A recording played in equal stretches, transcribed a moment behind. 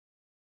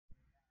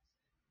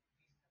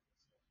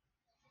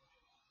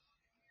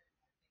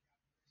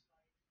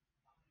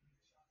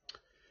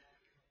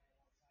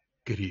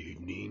Good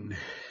evening,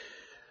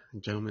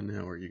 gentlemen.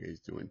 How are you guys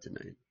doing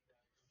tonight?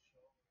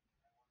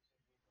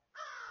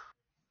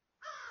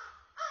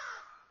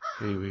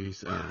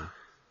 Anyways,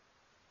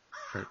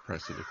 try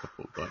pressing a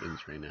couple of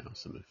buttons right now,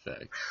 some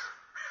effects.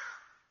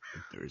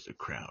 There's a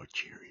crowd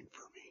cheering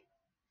for me.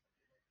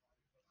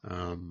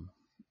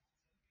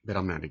 But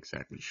I'm not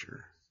exactly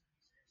sure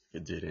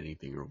if it did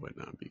anything or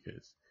whatnot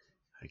because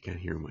I can't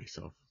hear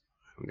myself.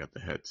 I don't got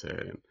the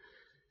headset, and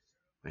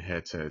my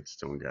headsets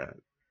don't got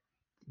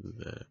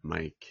the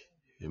mic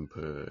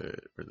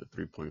input or the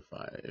 3.5.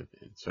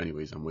 And so,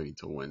 anyways, I'm waiting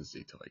till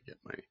Wednesday till I get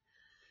my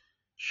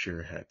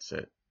Shure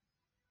headset.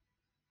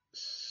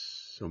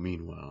 So,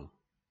 meanwhile,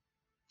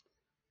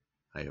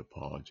 I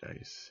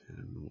apologize,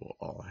 and we'll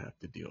all have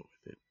to deal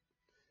with it.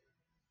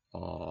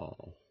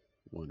 All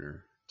one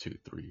or two,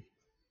 three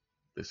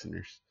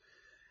listeners.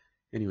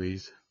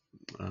 Anyways,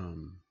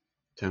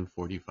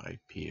 10:45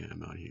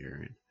 p.m. out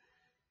here in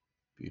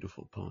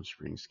beautiful Palm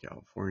Springs,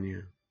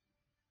 California.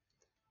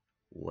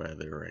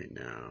 Weather right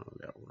now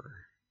that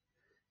we're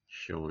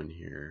showing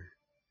here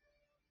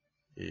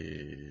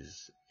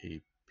is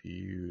a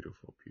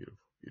beautiful, beautiful,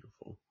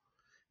 beautiful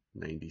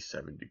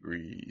 97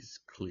 degrees,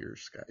 clear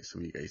sky.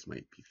 Some of you guys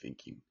might be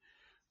thinking,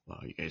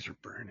 wow, you guys are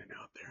burning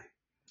out there.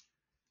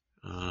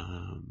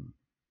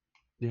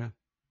 Yeah,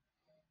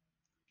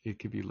 it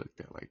could be looked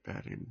at like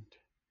that, and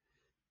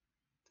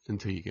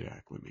until you get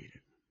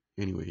acclimated.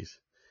 Anyways,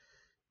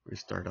 we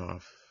start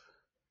off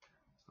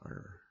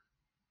our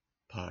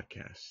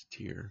podcast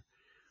here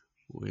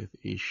with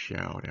a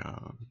shout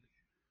out.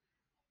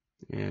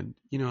 And,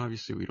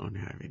 obviously we don't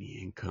have any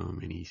income,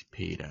 any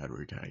paid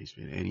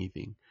advertisement,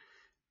 anything.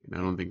 And I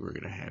don't think we're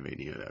going to have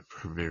any of that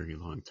for a very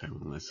long time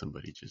unless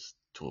somebody just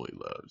totally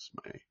loves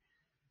my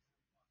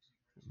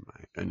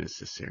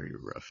unnecessary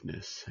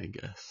roughness, I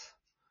guess,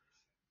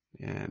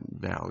 and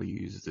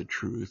values the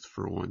truth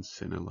for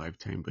once in a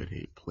lifetime. But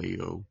hey,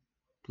 Plato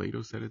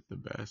said it the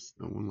best.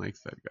 No one likes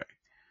that guy.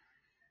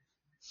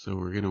 So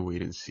we're going to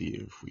wait and see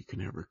if we can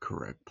ever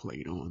correct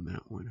Plato on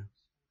that one.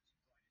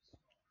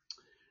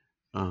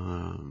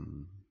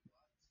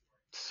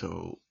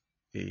 So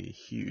a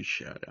huge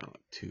shout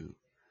out to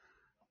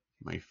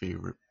my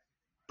favorite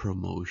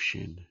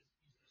promotion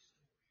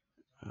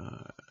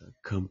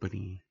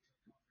company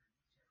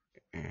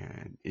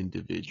and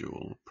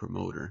individual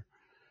promoter.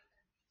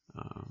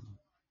 Um,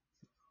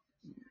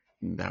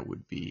 that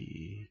would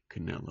be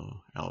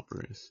Canelo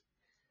Alvarez.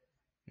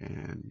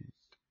 And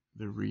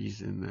the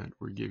reason that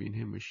we're giving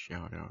him a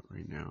shout out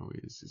right now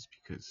is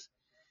because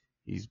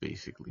he's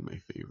basically my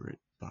favorite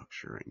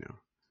boxer right now.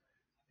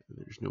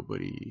 There's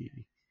nobody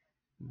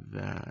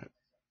that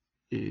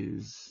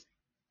is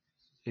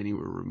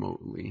anywhere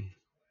remotely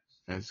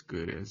as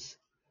good as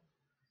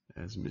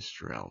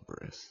Mr.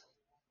 Alvarez,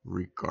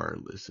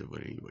 regardless of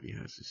what anybody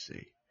has to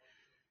say,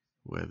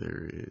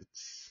 whether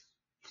it's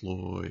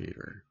Floyd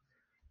or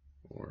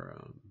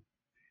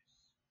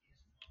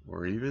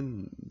or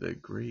even the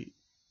great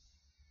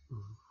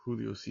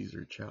Julio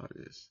Cesar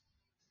Chavez.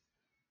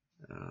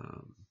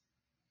 Um,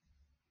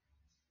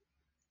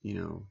 you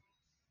know,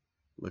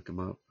 look him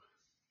up,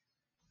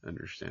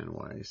 understand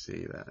why I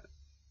say that,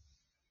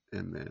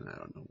 and then I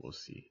don't know, we'll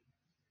see.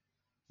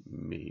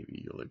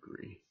 Maybe you'll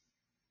agree.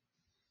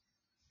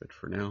 But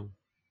for now,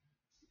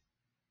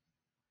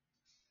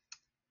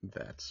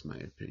 that's my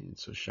opinion.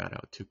 So shout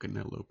out to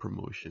Canelo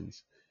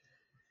Promotions.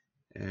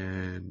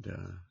 And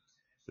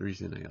the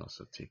reason I'm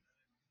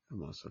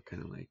also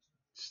kind of like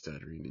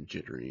stuttering and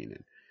jittering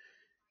and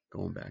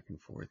going back and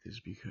forth is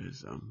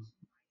because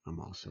I'm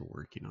also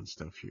working on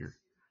stuff here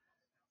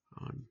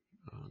on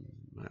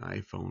my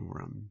iPhone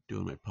where I'm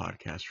doing my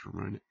podcast for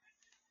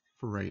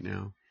right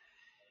now,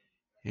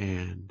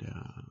 and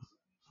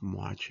I'm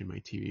watching my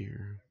TV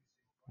here,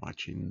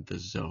 watching The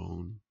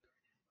Zone.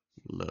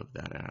 Love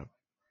that app.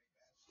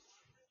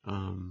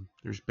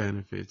 There's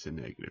benefits and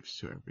negatives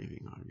to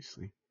everything,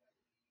 obviously.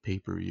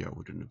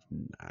 Pay-per-view,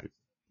 I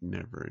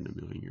never in a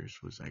million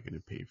years was I going to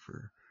pay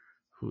for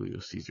Julio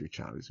Cesar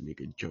Chavez to make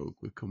a joke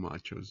with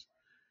Camacho's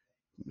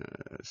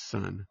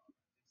son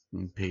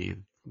and pay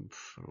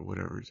for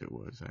whatever it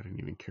was. I didn't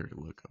even care to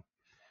look up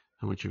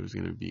how much it was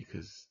going to be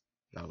because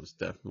that was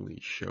definitely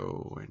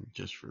show and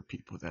just for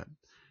people that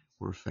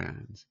were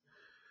fans.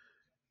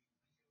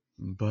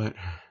 But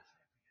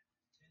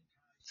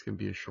it's going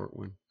to be a short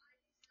one,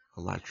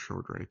 a lot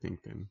shorter, I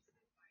think, than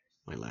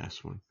my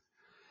last one.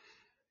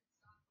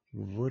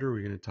 What are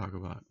we going to talk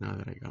about now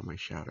that I got my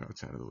shout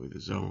outs out of the way?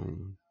 The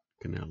Zone,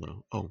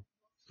 Canelo,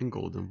 and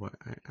Golden Boy.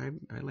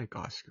 I like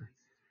Oscar.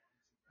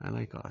 I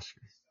like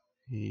Oscar.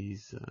 I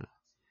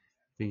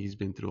think he's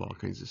been through all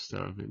kinds of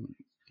stuff, and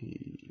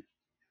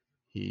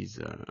he's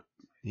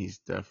he's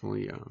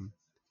definitely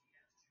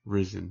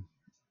risen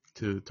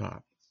to the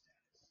top,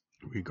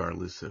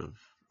 regardless of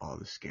all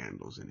the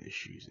scandals and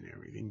issues and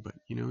everything. But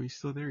he's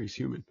still there. He's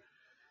human.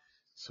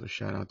 So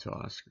shout out to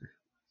Oscar.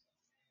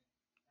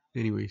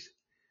 Anyways,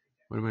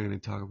 what am I going to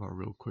talk about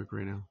real quick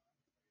right now?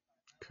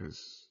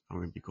 Because I'm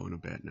going to be going to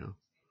bed now.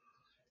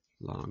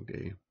 Long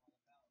day.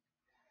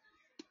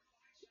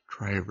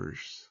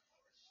 Drivers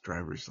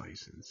driver's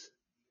license.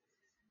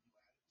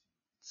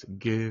 It's a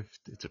gift,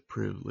 it's a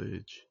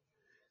privilege,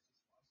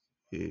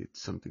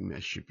 it's something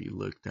that should be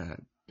looked at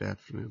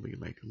definitely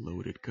like a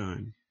loaded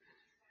gun.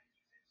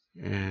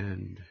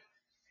 And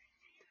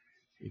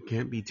it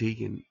can't be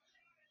taken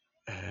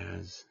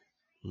as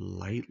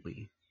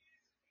lightly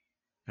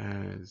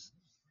as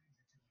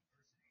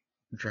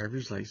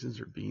driver's license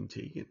are being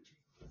taken.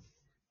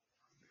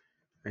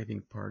 I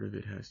think part of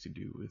it has to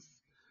do with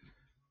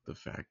the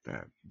fact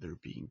that they're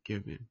being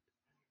given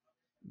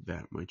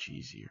that much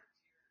easier.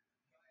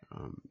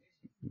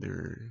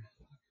 They're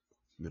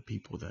the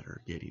people that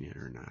are getting it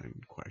are not in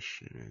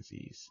question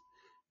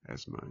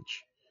as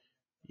much.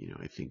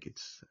 I think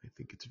it's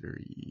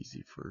very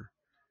easy for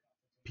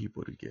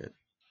people to get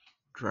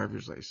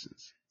driver's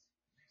license.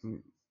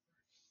 Mm,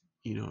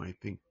 I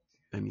think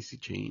that needs to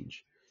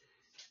change.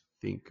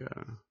 I think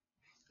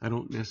I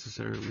don't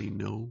necessarily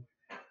know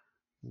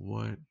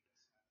what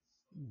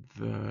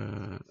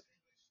the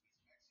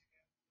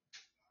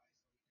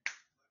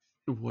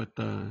what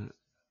the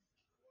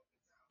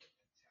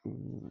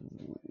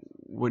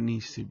what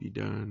needs to be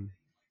done.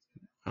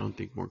 I don't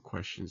think more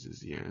questions is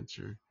the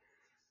answer.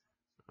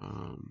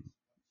 Um,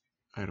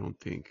 I don't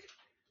think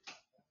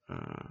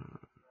uh,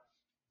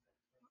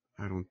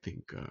 I don't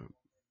think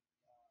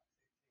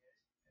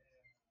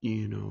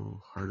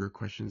harder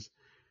questions.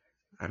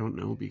 I don't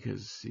know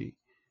because see,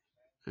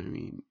 I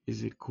mean,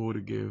 is it cool to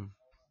give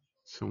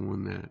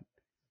someone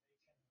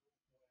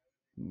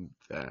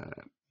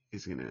that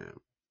is gonna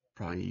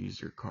probably use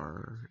your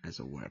car as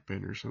a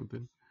weapon or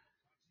something?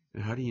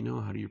 And how do you know?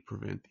 How do you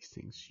prevent these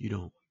things? You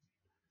don't.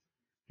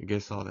 I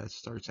guess all that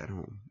starts at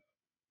home.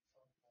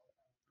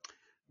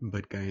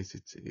 But guys,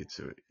 it's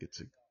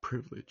a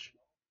privilege.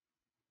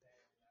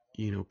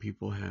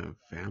 People have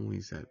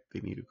families that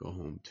they need to go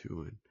home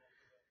to,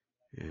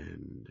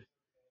 and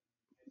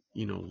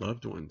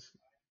loved ones.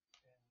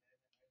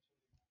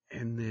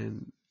 And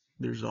then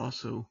there's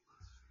also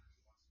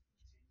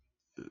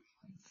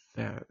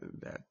that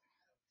that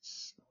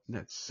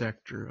that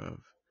sector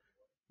of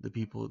the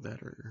people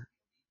that are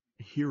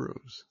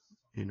heroes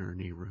in our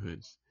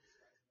neighborhoods,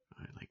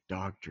 like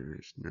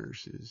doctors,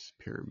 nurses,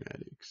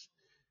 paramedics,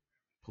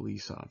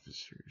 police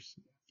officers,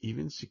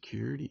 even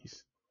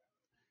securities.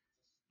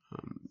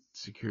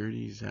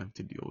 Securities have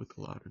to deal with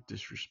a lot of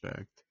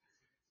disrespect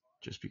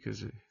just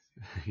because,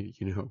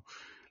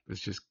 let's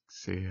just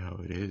say how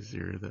it is.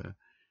 They're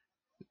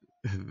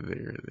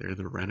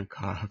the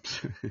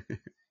rent-a-cops,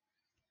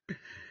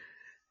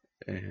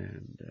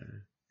 and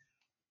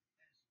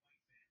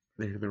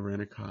they're the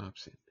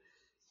rent-a-cops,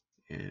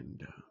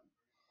 and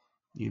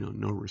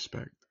no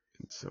respect.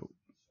 And so,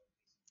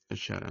 a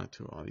shout out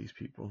to all these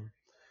people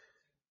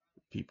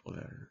that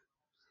are,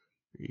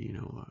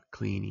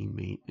 cleaning,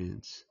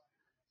 maintenance,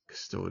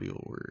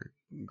 custodial work,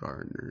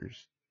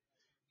 gardeners.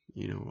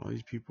 All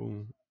these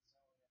people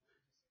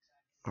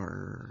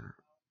are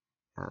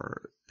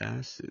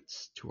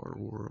assets to our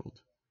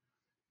world,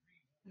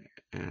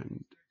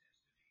 and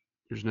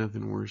there's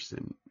nothing worse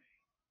than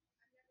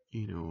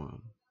you know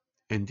um,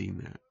 ending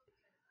that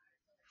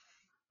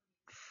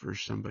for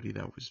somebody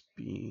that was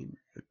being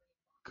a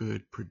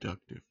good,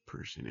 productive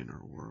person in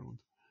our world,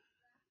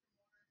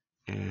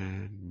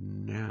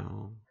 and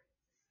now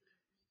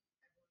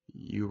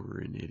you were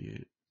an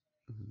idiot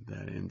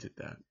that ended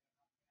that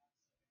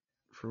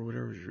for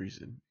whatever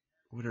reason,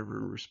 whatever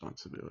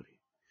responsibility.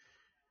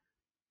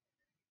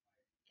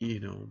 You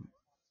know,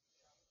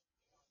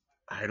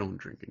 I don't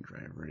drink and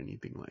drive or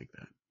anything like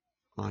that.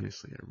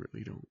 Honestly, I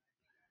really don't.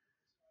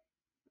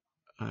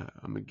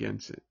 I'm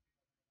against it,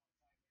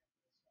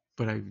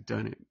 but I've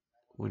done it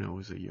when I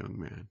was a young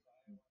man.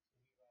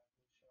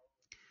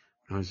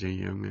 When I was a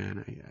young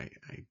man,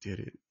 I did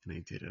it, and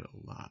I did it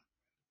a lot.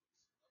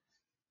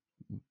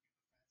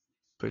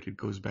 But it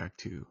goes back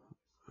to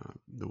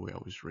the way I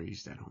was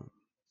raised at home.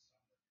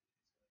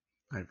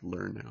 I've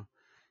learned now,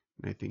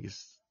 and I think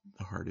it's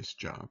the hardest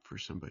job for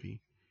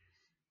somebody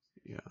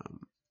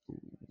um,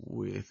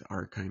 with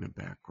our kind of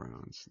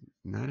backgrounds.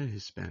 Not a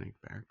Hispanic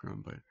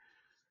background, but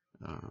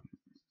um,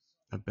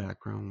 a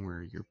background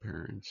where your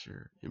parents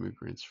are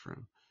immigrants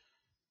from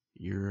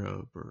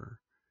Europe or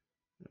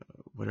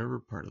whatever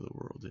part of the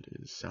world it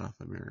is, South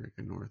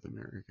America, North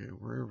America,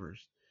 wherever,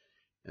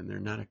 and they're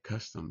not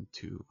accustomed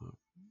to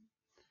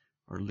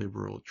our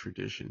liberal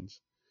traditions.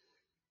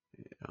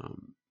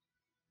 Um,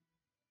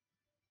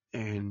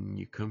 and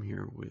you come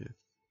here with,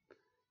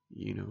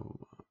 you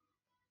know,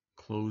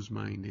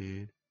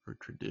 closed-minded or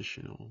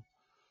traditional,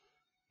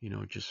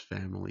 just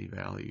family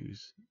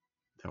values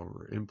that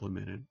were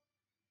implemented.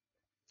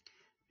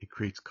 It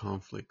creates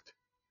conflict,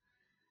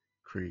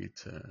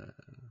 creates a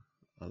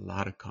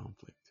lot of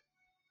conflict.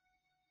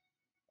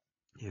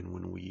 And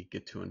when we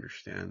get to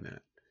understand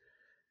that,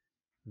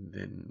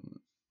 then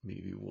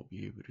maybe we'll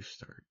be able to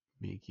start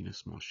making a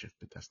small shift,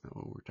 but that's not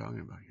what we're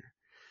talking about here.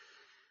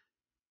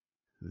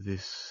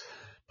 This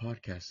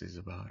podcast is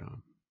about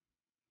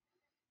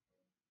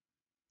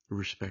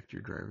respect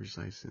your driver's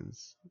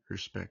license,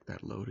 respect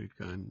that loaded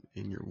gun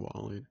in your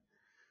wallet,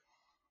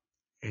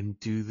 and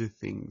do the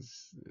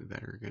things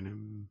that are going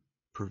to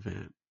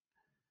prevent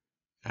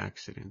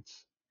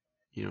accidents.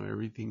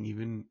 Everything,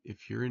 even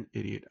if you're an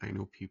idiot, I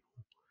know people.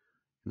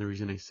 And the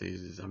reason I say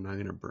is I'm not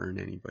going to burn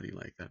anybody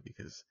like that,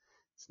 because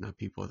it's not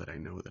people that I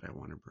know that I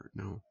want to burn.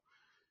 No.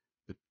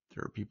 But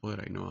there are people that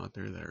I know out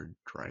there that are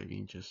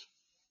driving just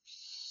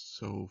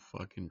so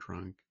fucking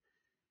drunk,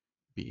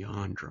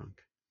 beyond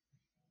drunk.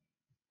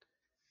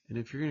 And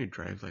if you're going to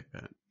drive like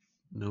that,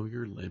 know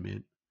your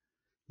limit,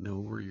 know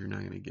where you're not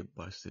going to get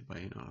busted by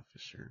an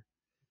officer.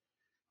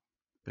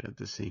 But at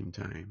the same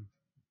time,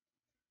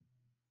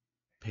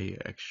 pay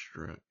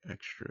extra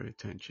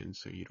attention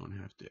so you don't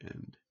have to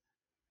end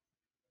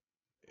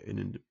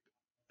in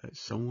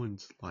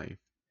someone's life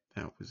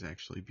that was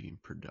actually being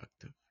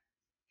productive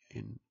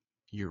in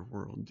your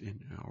world, in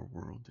our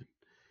world.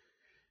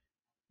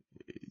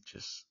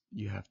 And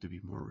you have to be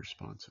more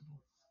responsible.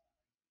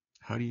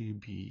 How do you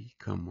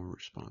become more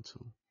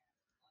responsible?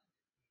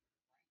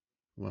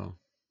 Well,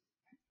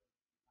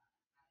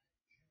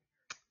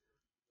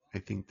 I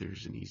think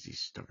there's an easy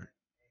start.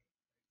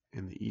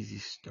 And the easy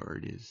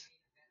start is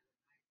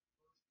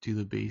do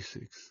the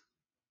basics.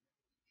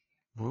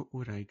 What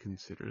would I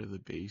consider the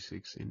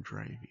basics in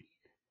driving?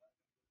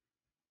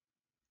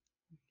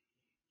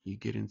 You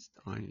get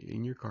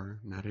in your car.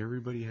 Not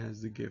everybody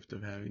has the gift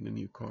of having a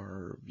new car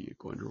or a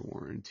vehicle under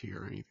warranty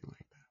or anything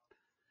like that.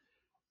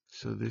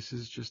 So this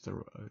is just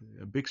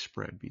a big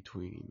spread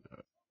between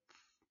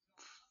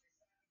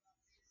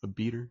a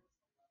beater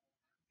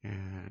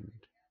and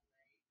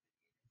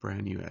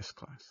brand new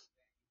S-Class.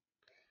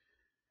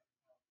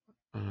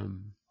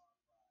 Um,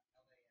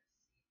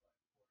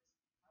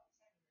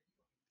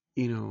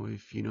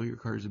 if you know your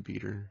car is a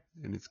beater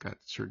and it's got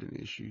certain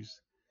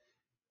issues,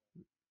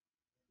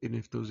 and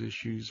if those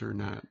issues are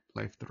not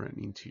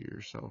life-threatening to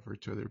yourself or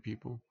to other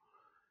people,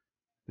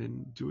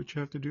 then do what you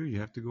have to do. You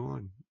have to go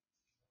on,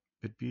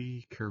 but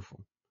be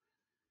careful.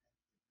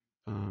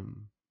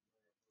 Um,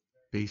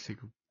 basic,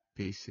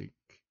 basic,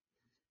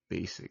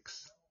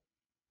 basics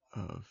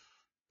of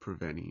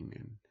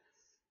preventing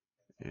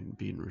and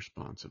being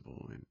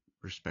responsible and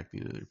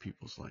respecting other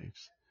people's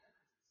lives.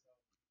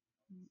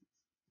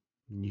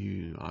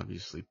 You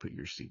obviously put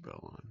your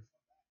seatbelt on,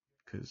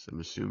 because I'm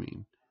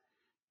assuming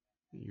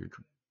you're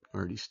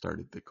already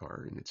started the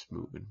car and it's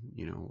moving.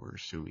 We're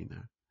assuming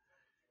that.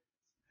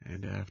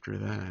 And after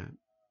that,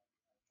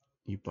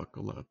 you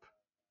buckle up.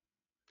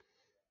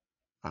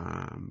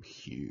 I'm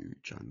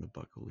huge on the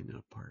buckling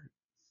up part.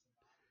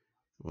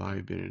 Well,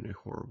 I've been in a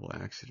horrible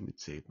accident. It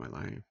saved my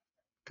life.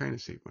 Kind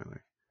of saved my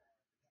life.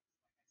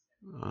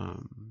 A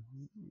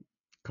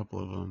couple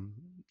of them.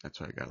 That's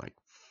why I got like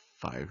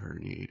 5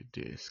 herniated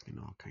discs and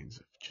all kinds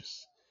of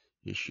just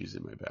issues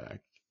in my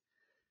back.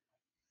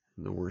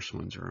 And the worst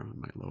ones are on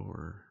my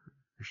lower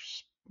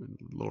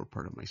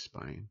part of my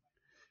spine.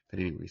 But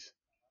anyways,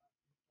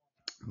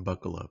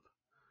 buckle up.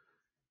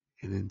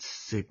 And then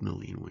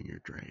signaling when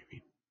you're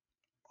driving.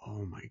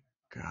 Oh my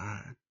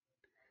God.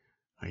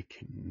 I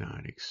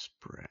cannot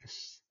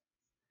express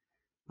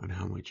on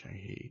how much I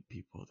hate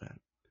people that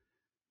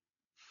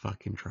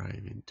fucking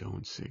drive and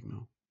don't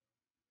signal.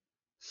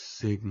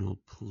 Signal,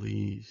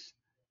 please.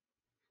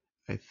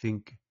 I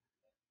think,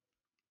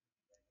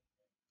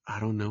 I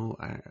don't know,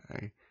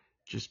 I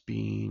just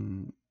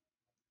being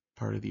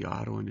part of the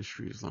auto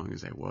industry as long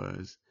as I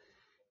was,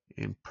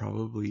 and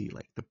probably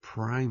like the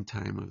prime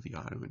time of the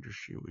auto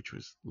industry, which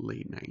was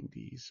late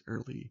 90s,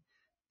 early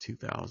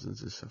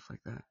 2000s and stuff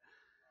like that,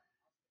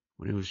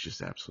 when it was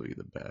just absolutely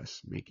the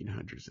best, making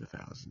hundreds of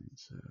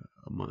thousands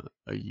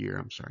a year.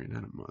 I'm sorry,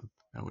 not a month.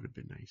 That would have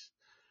been nice.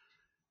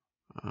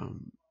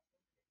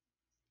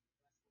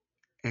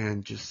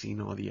 And just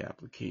seeing all the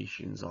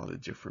applications, all the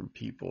different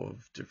people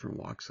of different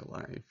walks of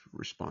life,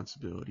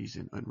 responsibilities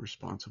and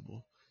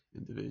unresponsible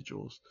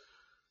individuals,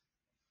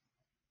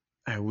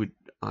 I would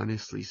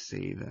honestly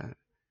say that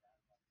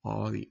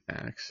all the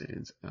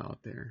accidents out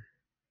there,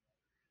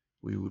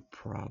 we would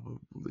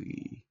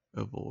probably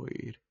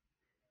avoid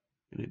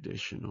an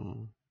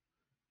additional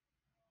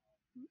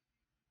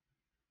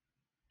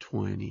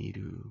 20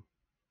 to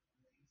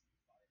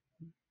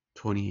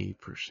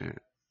 28%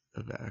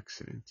 of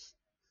accidents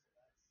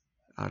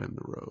out on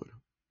the road.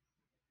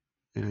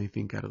 And I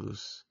think out of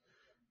those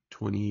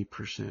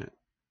 28%,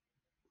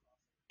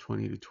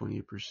 20 to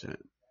 20%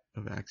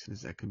 of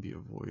accidents that can be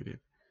avoided,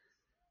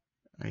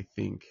 I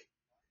think,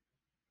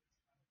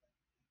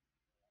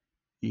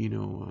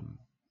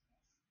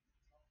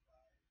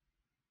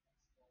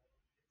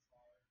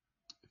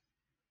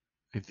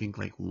 I think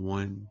like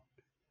 1%,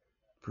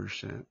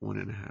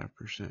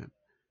 1.5%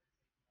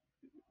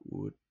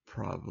 would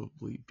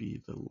probably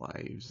be the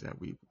lives that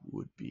we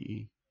would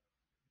be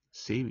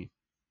saving.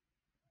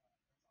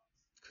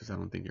 Because I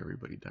don't think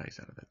everybody dies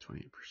out of that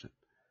 28%.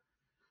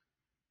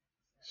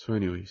 So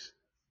anyways,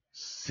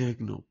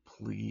 signal,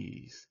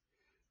 please.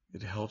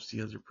 It helps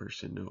the other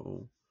person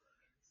know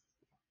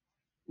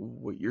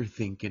what you're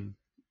thinking,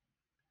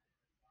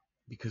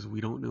 because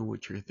we don't know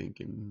what you're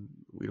thinking.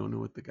 We don't know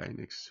what the guy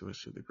next to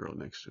us or the girl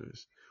next to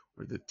us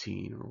or the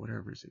teen or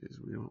whatever it is.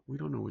 We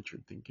don't know what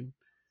you're thinking.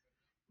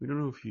 We don't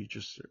know if you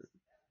just,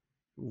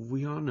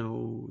 we all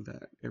know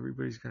that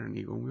everybody's got an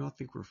ego, and we all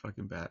think we're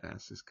fucking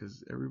badasses,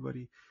 because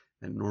everybody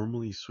that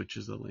normally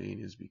switches the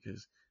lane is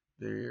because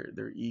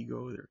their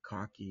ego, they're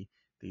cocky,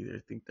 they either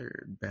think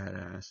they're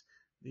badass,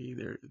 they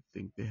either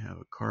think they have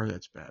a car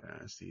that's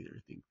badass, they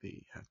either think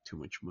they have too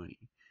much money.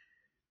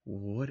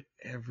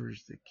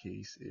 Whatever's the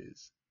case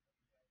is,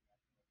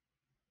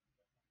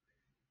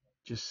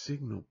 just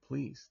signal,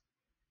 please.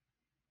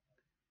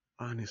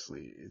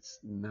 Honestly, it's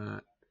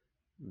not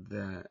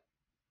that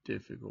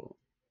difficult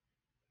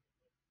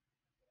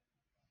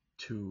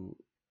to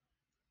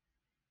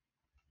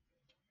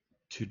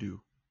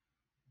do.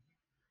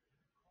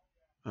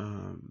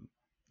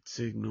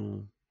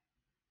 Signal,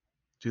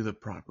 do the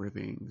proper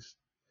things,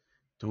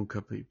 don't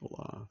cut people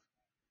off.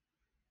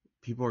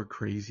 People are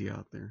crazy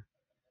out there.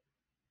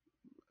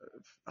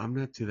 I'm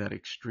not to that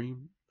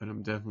extreme, but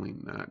I'm definitely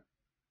not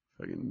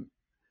fucking, I'm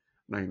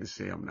not gonna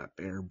say I'm not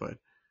there, but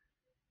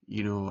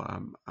you know,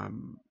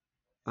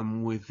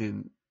 I'm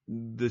within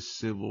the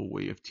civil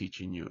way of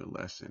teaching you a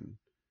lesson,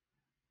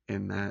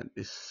 and that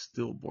is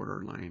still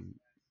borderline,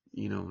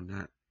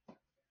 not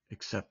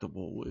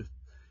acceptable with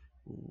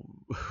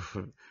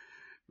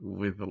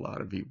with a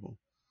lot of people.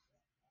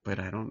 But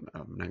I'm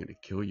not gonna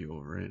kill you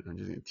over it. I'm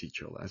just gonna teach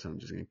you a lesson. I'm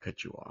just gonna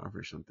cut you off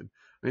or something.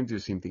 I'm gonna do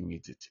the same thing you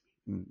did to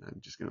me. And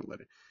I'm just gonna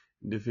let it.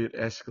 And if it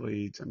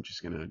escalates, I'm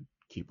just gonna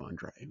keep on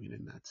driving,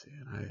 and that's it.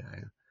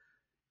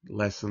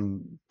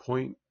 Lesson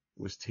point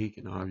was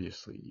taken.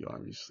 Obviously,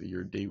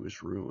 your day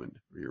was ruined,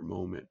 or your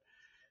moment.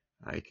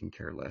 I can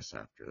care less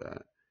after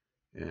that,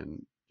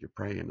 and you're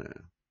probably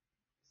gonna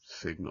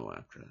signal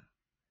after that.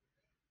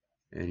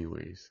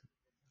 Anyways,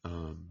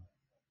 um,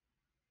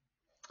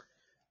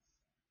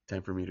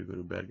 time for me to go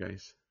to bed,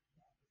 guys.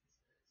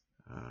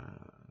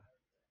 Uh,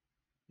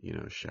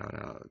 shout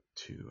out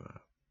to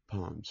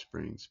Palm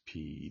Springs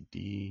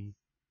PD.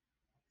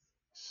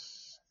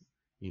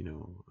 You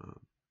know,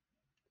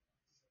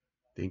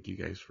 thank you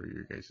guys for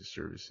your guys'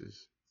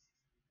 services.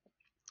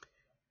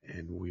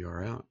 And we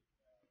are out.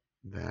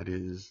 That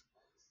is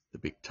the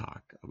big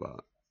talk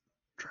about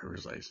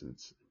driver's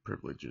license,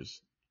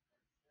 privileges,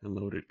 and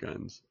loaded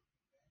guns.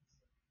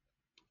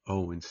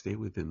 Oh, and stay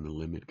within the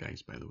limit,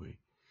 guys, by the way.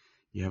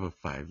 You have a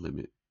 5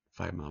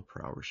 mile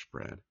per hour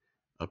spread,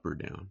 up or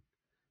down,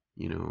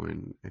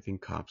 and I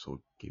think cops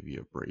will give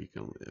you a break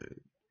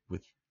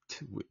with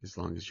as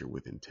long as you're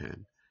within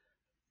 10,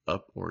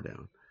 up or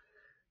down.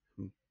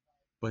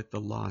 But the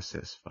law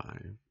says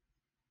 5.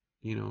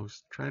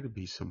 Try to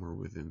be somewhere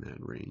within that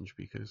range,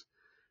 because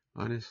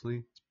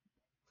honestly,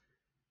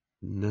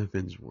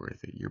 nothing's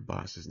worth it. Your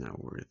boss is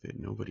not worth it.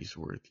 Nobody's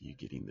worth you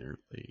getting there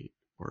late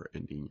or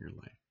ending your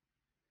life.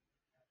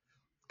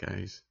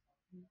 Guys,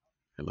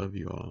 I love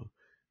you all.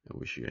 I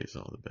wish you guys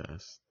all the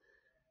best.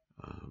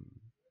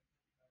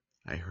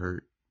 I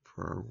hurt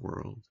for our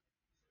world.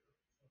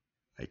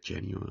 I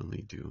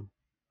genuinely do.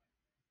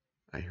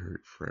 I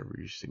hurt for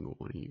every single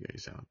one of you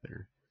guys out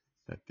there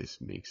that this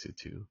makes it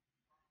to,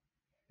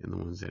 and the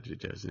ones that it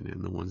doesn't,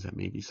 and the ones that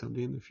maybe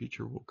someday in the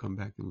future will come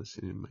back and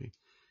listen to my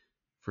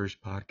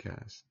first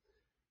podcast,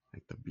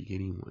 like the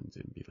beginning ones,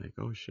 and be like,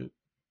 oh shit,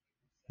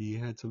 he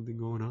had something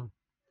going on.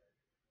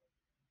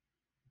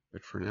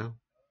 But for now,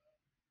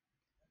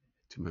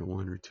 to my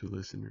 1 or 2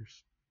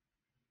 listeners,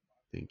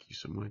 thank you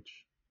so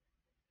much.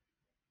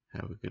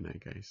 Have a good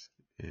night, guys,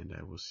 and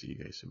I will see you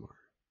guys tomorrow.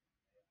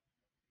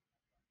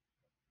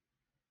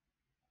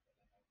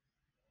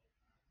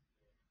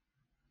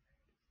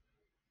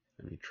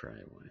 Let me try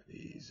one of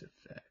these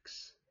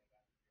effects.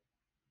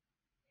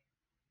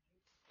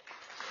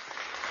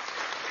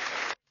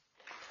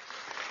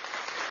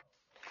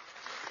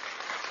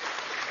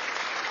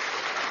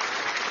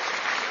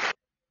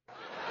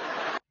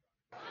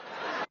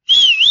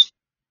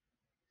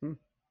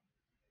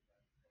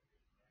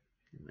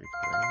 Am I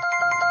correct?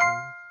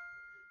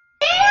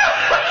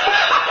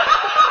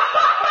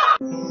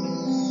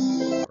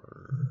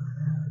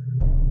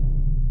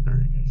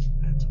 Alright, guys,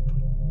 that's some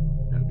fun.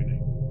 Have a good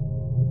night.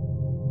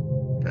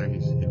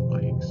 Guys, hit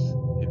likes,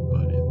 hit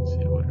buttons,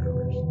 hit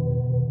whatever's.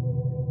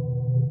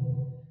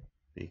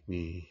 Make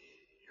me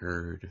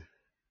heard.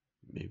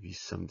 Maybe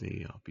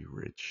someday I'll be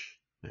rich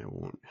and I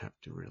won't have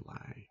to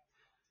rely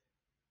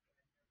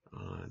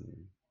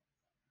on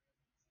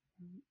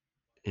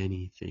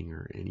anything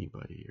or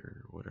anybody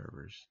or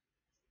whatever's,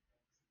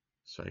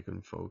 so I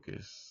can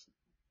focus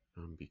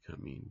on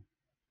becoming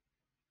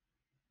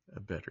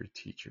a better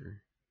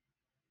teacher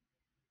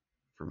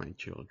for my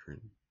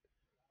children,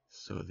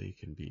 so they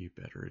can be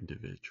better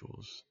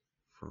individuals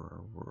for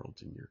our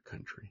world and your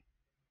country.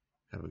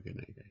 Have a good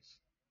night, guys.